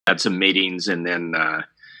had some meetings, and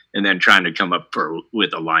then trying to come up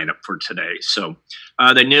with a lineup for today. So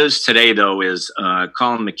the news today, though, is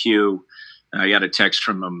Collin McHugh. I got a text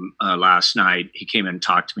from him last night. He came in and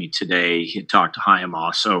talked to me today. He talked to Chaim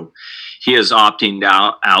also. He is opting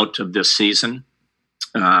out of this season.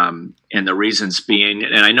 And the reasons being,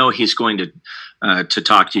 and I know he's going to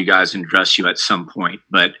talk to you guys and address you at some point,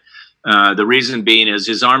 but the reason being is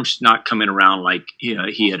his arm's not coming around like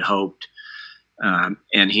he had hoped.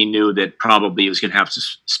 And he knew that probably he was going to have to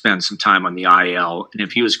spend some time on the IL. And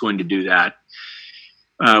if he was going to do that,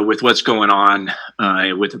 with what's going on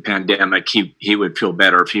with the pandemic, he would feel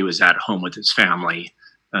better if he was at home with his family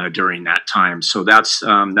during that time. So that's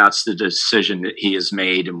the decision that he has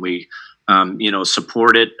made, and we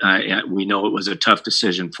support it. We know it was a tough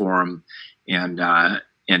decision for him, and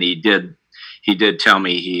he did tell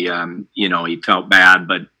me he felt bad,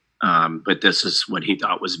 but this is what he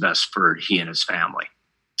thought was best for he and his family.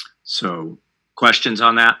 So, questions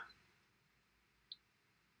on that?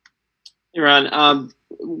 Hey, Ron,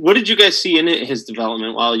 what did you guys see in his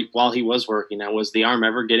development while he was working? Now, was the arm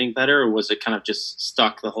ever getting better, or was it kind of just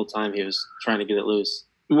stuck the whole time he was trying to get it loose?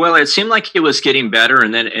 Well, it seemed like it was getting better,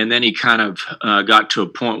 and then he kind of got to a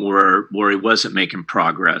point where he wasn't making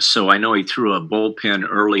progress. So I know he threw a bullpen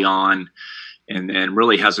early on, and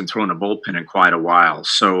really hasn't thrown a bullpen in quite a while.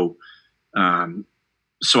 So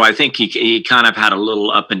I think he kind of had a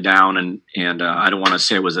little up and down, and I don't want to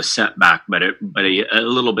say it was a setback, but a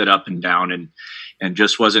little bit up and down, and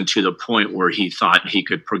just wasn't to the point where he thought he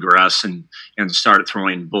could progress and start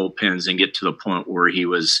throwing bullpens and get to the point where he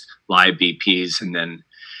was live BPs and then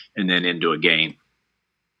into a game.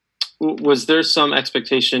 Was there some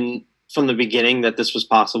expectation from the beginning that this was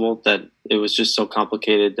possible, that it was just so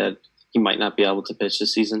complicated that he might not be able to pitch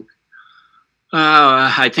this season?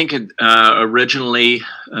 I think originally,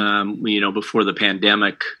 before the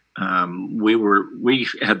pandemic, we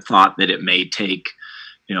had thought that it may take,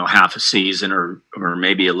 half a season or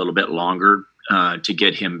maybe a little bit longer to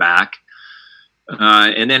get him back.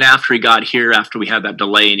 And then after he got here, after we had that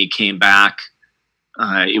delay and he came back,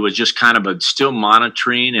 it was just kind of still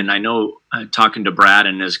monitoring. And I know talking to Brad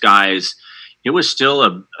and his guys, it was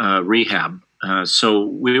still a rehab. So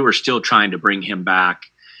we were still trying to bring him back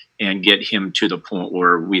and get him to the point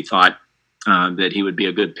where we thought that he would be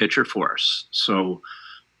a good pitcher for us. So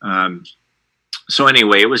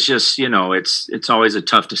anyway, it was just, it's always a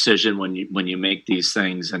tough decision when you make these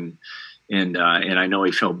things, and I know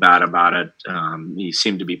he felt bad about it. He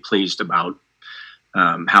seemed to be pleased about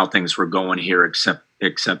how things were going here,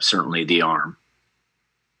 except certainly the arm.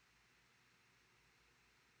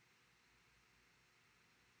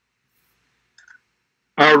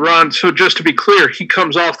 Ron, so just to be clear, he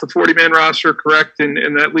comes off the 40-man roster, correct? And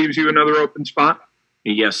that leaves you another open spot?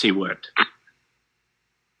 Yes, he would.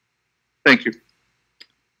 Thank you.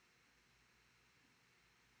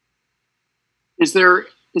 Is there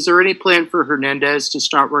any plan for Hernandez to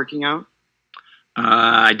start working out?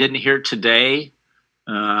 I didn't hear today.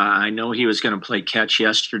 I know he was going to play catch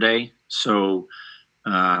yesterday, so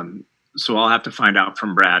I'll have to find out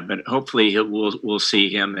from Brad. But hopefully we'll see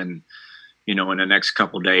him in the next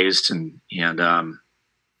couple of days, and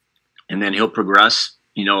then he'll progress,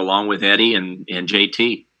 along with Eddie and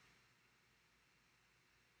JT.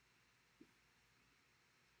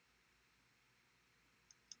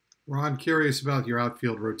 Ron, curious about your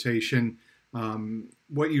outfield rotation.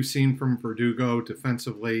 What you've seen from Verdugo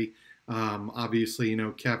defensively. Obviously,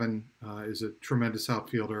 Kevin is a tremendous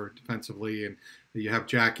outfielder defensively, and you have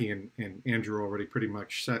Jackie and Andrew already pretty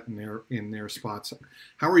much set in their spots.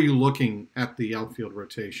 How are you looking at the outfield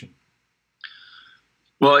rotation?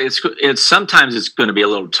 Well, it's sometimes it's going to be a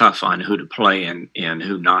little tough on who to play and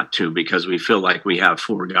who not to, because we feel like we have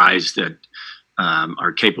four guys that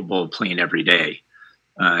are capable of playing every day.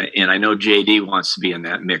 And I know JD wants to be in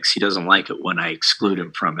that mix. He doesn't like it when I exclude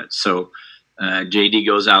him from it. So JD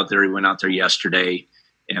goes out there. He went out there yesterday,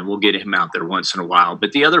 and we'll get him out there once in a while.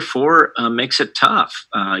 But the other four makes it tough.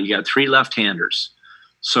 You got three left-handers.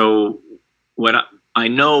 So what I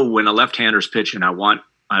know when a left-hander's pitching, I want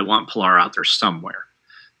Pilar out there somewhere.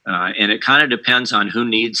 And it kind of depends on who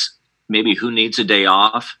needs a day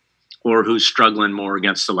off or who's struggling more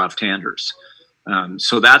against the left-handers.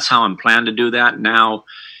 So that's how I'm planning to do that. Now,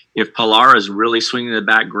 if Pilar is really swinging the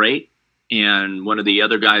bat great and one of the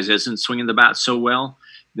other guys isn't swinging the bat so well,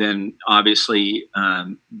 then obviously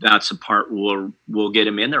that's a part we'll get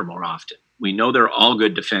him in there more often. We know they're all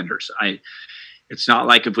good defenders. It's not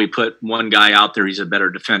like if we put one guy out there, he's a better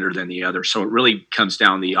defender than the other. So it really comes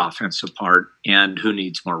down to the offensive part and who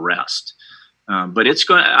needs more rest. But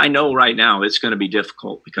I know right now it's going to be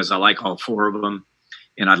difficult because I like all four of them.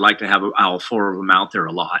 I'd like to have all 4 of them out there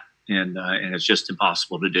a lot, and it's just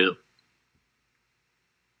impossible to do.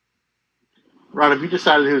 Ron, have you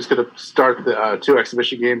decided who's going to start the 2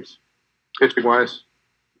 exhibition games, pitching wise?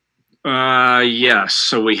 Yes.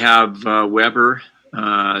 So we have Weber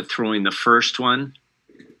throwing the first one,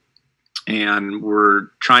 and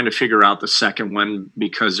we're trying to figure out the second one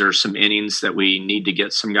because there's some innings that we need to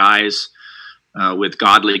get some guys. With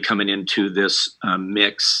Godley coming into this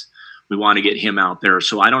mix, we want to get him out there.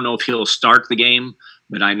 So I don't know if he'll start the game,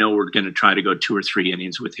 but I know we're going to try to go 2 or 3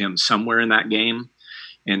 innings with him somewhere in that game.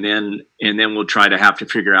 And then we'll try to have to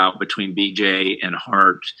figure out between BJ and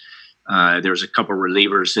Hart. There's a couple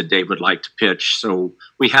relievers that Dave would like to pitch. So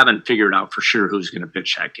we haven't figured out for sure who's going to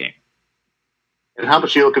pitch that game. And how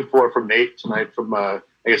much are you looking for from Nate tonight from, I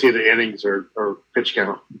guess, either innings or pitch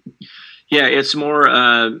count? Yeah, it's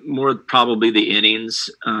more probably the innings.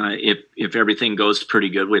 If everything goes pretty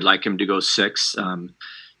good, we'd like him to go 6.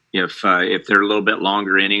 If they're a little bit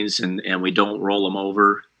longer innings and we don't roll them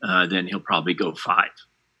over, then he'll probably go 5.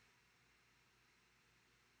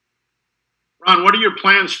 Ron, what are your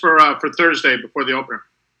plans for Thursday before the opener?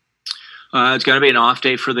 It's going to be an off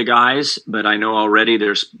day for the guys, but I know already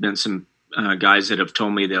there's been some guys that have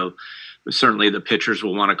told me certainly the pitchers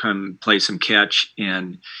will want to come play some catch,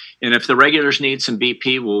 and if the regulars need some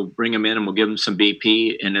BP, we'll bring them in and we'll give them some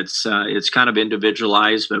BP, and it's kind of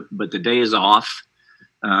individualized, but the day is off,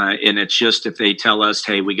 and it's just if they tell us,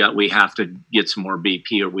 hey, we have to get some more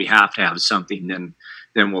BP or we have to have something, then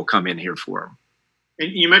we'll come in here for them. And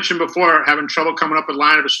you mentioned before having trouble coming up with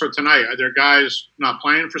lineups for tonight. Are there guys not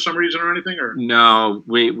playing for some reason or anything? Or no,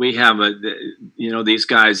 we have these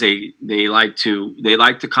guys they like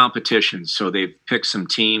the competition, so they've picked some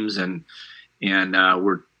teams and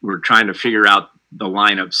we're trying to figure out the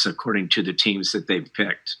lineups according to the teams that they've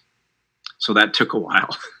picked. So that took a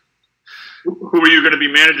while. Who are you going to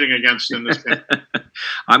be managing against in this game?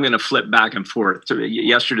 I'm going to flip back and forth.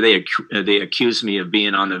 Yesterday, they accused me of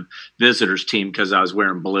being on the visitors team because I was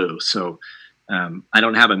wearing blue. So I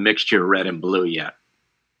don't have a mixture of red and blue yet.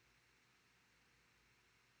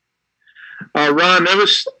 Ron, that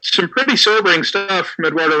was some pretty sobering stuff from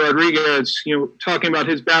Eduardo Rodriguez, talking about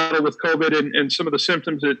his battle with COVID and some of the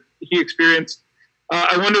symptoms that he experienced.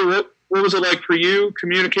 I wonder what was it like for you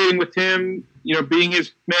communicating with him, being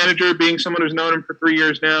his manager, being someone who's known him for 3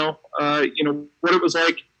 years now, what it was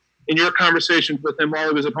like in your conversations with him while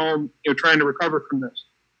he was at home, trying to recover from this?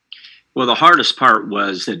 Well, the hardest part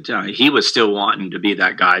was that he was still wanting to be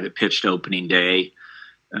that guy that pitched opening day.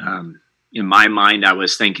 In my mind, I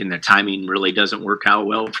was thinking the timing really doesn't work out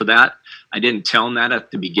well for that. I didn't tell him that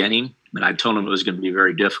at the beginning, but I told him it was going to be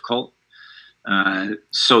very difficult.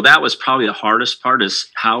 So that was probably the hardest part,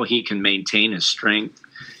 is how he can maintain his strength.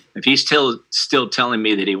 If he's still telling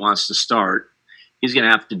me that he wants to start, he's going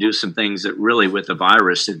to have to do some things that really with the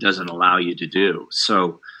virus it doesn't allow you to do.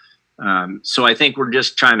 So I think we're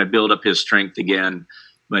just trying to build up his strength again.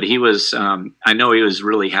 But he was, I know he was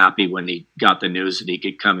really happy when he got the news that he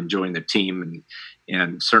could come and join the team,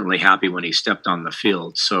 and certainly happy when he stepped on the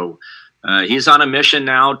field. So he's on a mission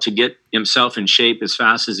now to get himself in shape as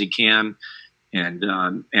fast as he can,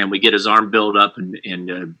 and we get his arm built up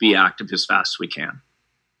and be active as fast as we can.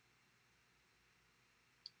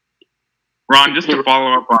 Ron, just to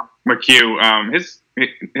follow up on McHugh,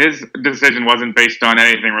 his decision wasn't based on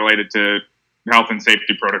anything related to health and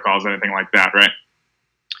safety protocols, anything like that, right?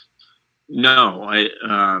 No,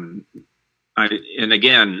 and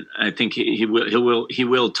again, I think he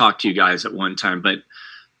will talk to you guys at one time, but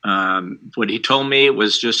what he told me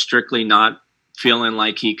was just strictly not feeling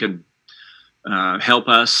like he could help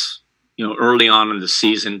us, early on in the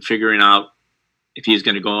season, figuring out if he's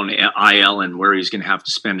going to go on IL and where he's going to have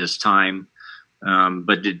to spend his time.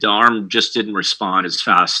 But the arm just didn't respond as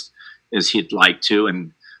fast as he'd like to.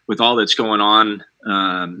 And with all that's going on,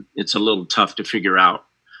 it's a little tough to figure out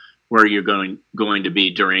where you're going to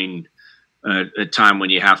be during a time when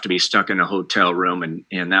you have to be stuck in a hotel room.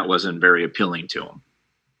 And that wasn't very appealing to him.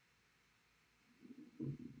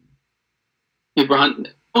 Hey, Ron,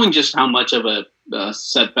 knowing just how much of a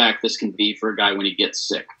setback this can be for a guy when he gets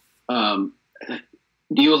sick, do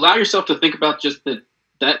you allow yourself to think about just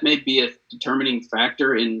that may be a determining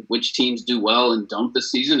factor in which teams do well and don't this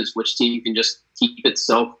season, is which team can just keep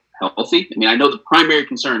itself healthy? I mean, I know the primary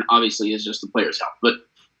concern obviously is just the players' health, but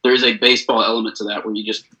there is a baseball element to that where you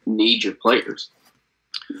just need your players.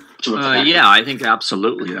 Yeah, I think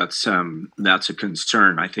absolutely that's a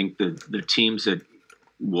concern. I think the teams that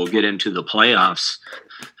will get into the playoffs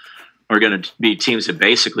are going to be teams that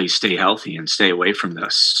basically stay healthy and stay away from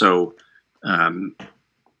this. So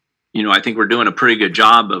I think we're doing a pretty good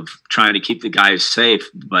job of trying to keep the guys safe,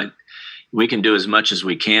 but we can do as much as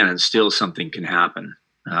we can and still something can happen.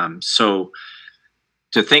 So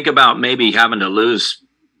to think about maybe having to lose,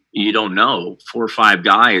 you don't know, 4 or 5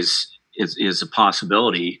 guys is a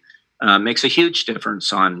possibility. Makes a huge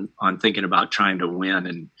difference on thinking about trying to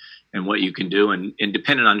win and what you can do, and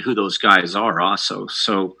depending on who those guys are also.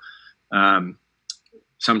 So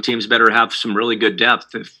some teams better have some really good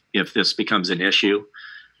depth if this becomes an issue.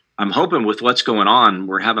 I'm hoping with what's going on,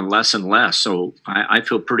 we're having less and less. So I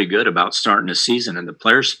feel pretty good about starting the season, and the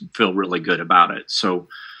players feel really good about it. So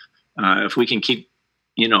if we can keep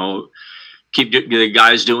the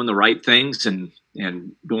guys doing the right things and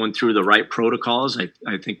going through the right protocols,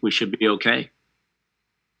 I think we should be okay.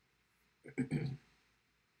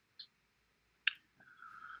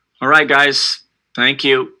 All right, guys. Thank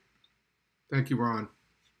you. Thank you, Ron.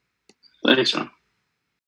 Thanks, Ron.